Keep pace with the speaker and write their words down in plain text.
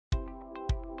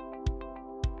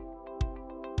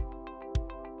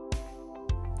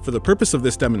For the purpose of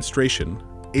this demonstration,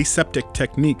 aseptic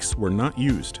techniques were not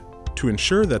used. To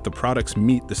ensure that the products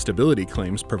meet the stability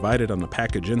claims provided on the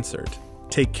package insert,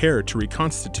 take care to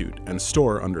reconstitute and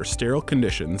store under sterile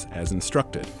conditions as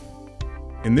instructed.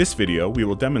 In this video, we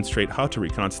will demonstrate how to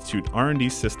reconstitute R&D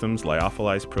Systems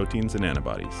lyophilized proteins and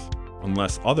antibodies.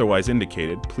 Unless otherwise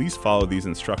indicated, please follow these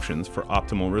instructions for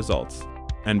optimal results,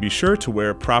 and be sure to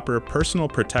wear proper personal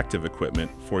protective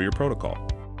equipment for your protocol.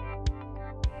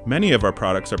 Many of our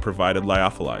products are provided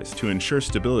lyophilized to ensure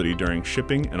stability during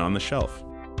shipping and on the shelf.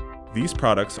 These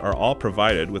products are all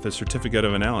provided with a Certificate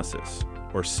of Analysis,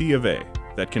 or C of A,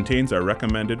 that contains our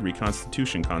recommended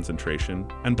reconstitution concentration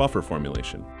and buffer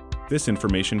formulation. This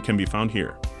information can be found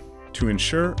here. To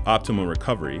ensure optimal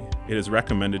recovery, it is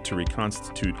recommended to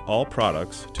reconstitute all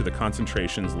products to the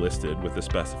concentrations listed with the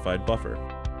specified buffer.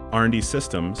 R&D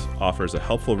Systems offers a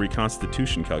helpful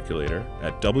reconstitution calculator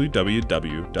at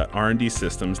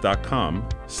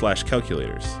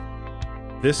www.rndsystems.com/calculators.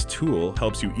 This tool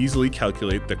helps you easily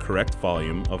calculate the correct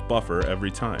volume of buffer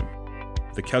every time.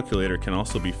 The calculator can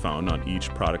also be found on each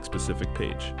product-specific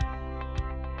page.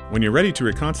 When you're ready to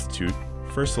reconstitute,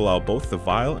 first allow both the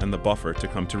vial and the buffer to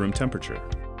come to room temperature.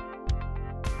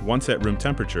 Once at room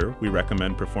temperature, we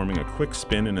recommend performing a quick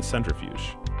spin in a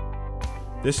centrifuge.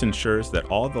 This ensures that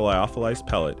all of the lyophilized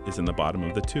pellet is in the bottom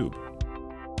of the tube.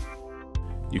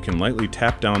 You can lightly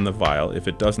tap down the vial if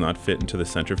it does not fit into the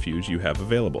centrifuge you have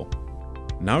available.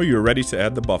 Now you are ready to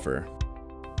add the buffer.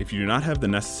 If you do not have the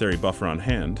necessary buffer on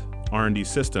hand, R&D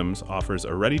Systems offers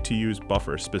a ready-to-use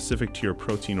buffer specific to your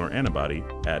protein or antibody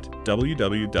at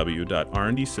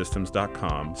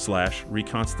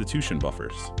www.rndsystems.com/reconstitution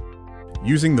buffers.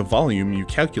 Using the volume you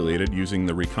calculated using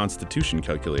the reconstitution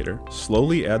calculator,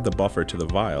 slowly add the buffer to the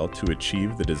vial to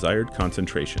achieve the desired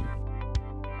concentration.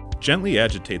 Gently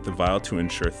agitate the vial to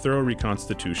ensure thorough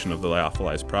reconstitution of the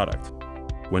lyophilized product.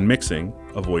 When mixing,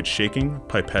 avoid shaking,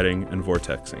 pipetting, and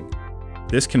vortexing.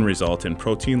 This can result in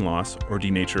protein loss or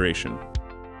denaturation.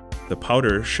 The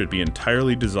powder should be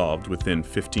entirely dissolved within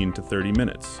 15 to 30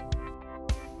 minutes.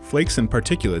 Flakes and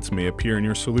particulates may appear in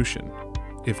your solution.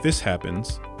 If this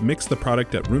happens, mix the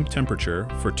product at room temperature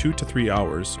for 2 to 3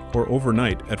 hours or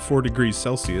overnight at 4 degrees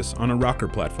Celsius on a rocker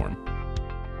platform.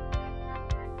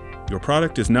 Your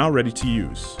product is now ready to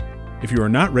use. If you are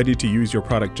not ready to use your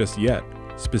product just yet,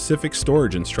 specific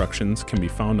storage instructions can be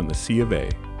found on the C of A.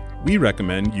 We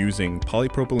recommend using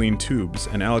polypropylene tubes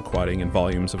and aliquoting in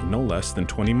volumes of no less than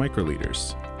 20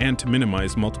 microliters, and to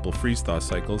minimize multiple freeze-thaw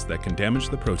cycles that can damage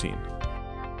the protein.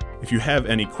 If you have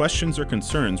any questions or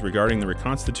concerns regarding the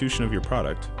reconstitution of your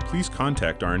product, please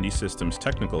contact R&D Systems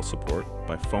technical support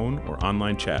by phone or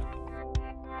online chat.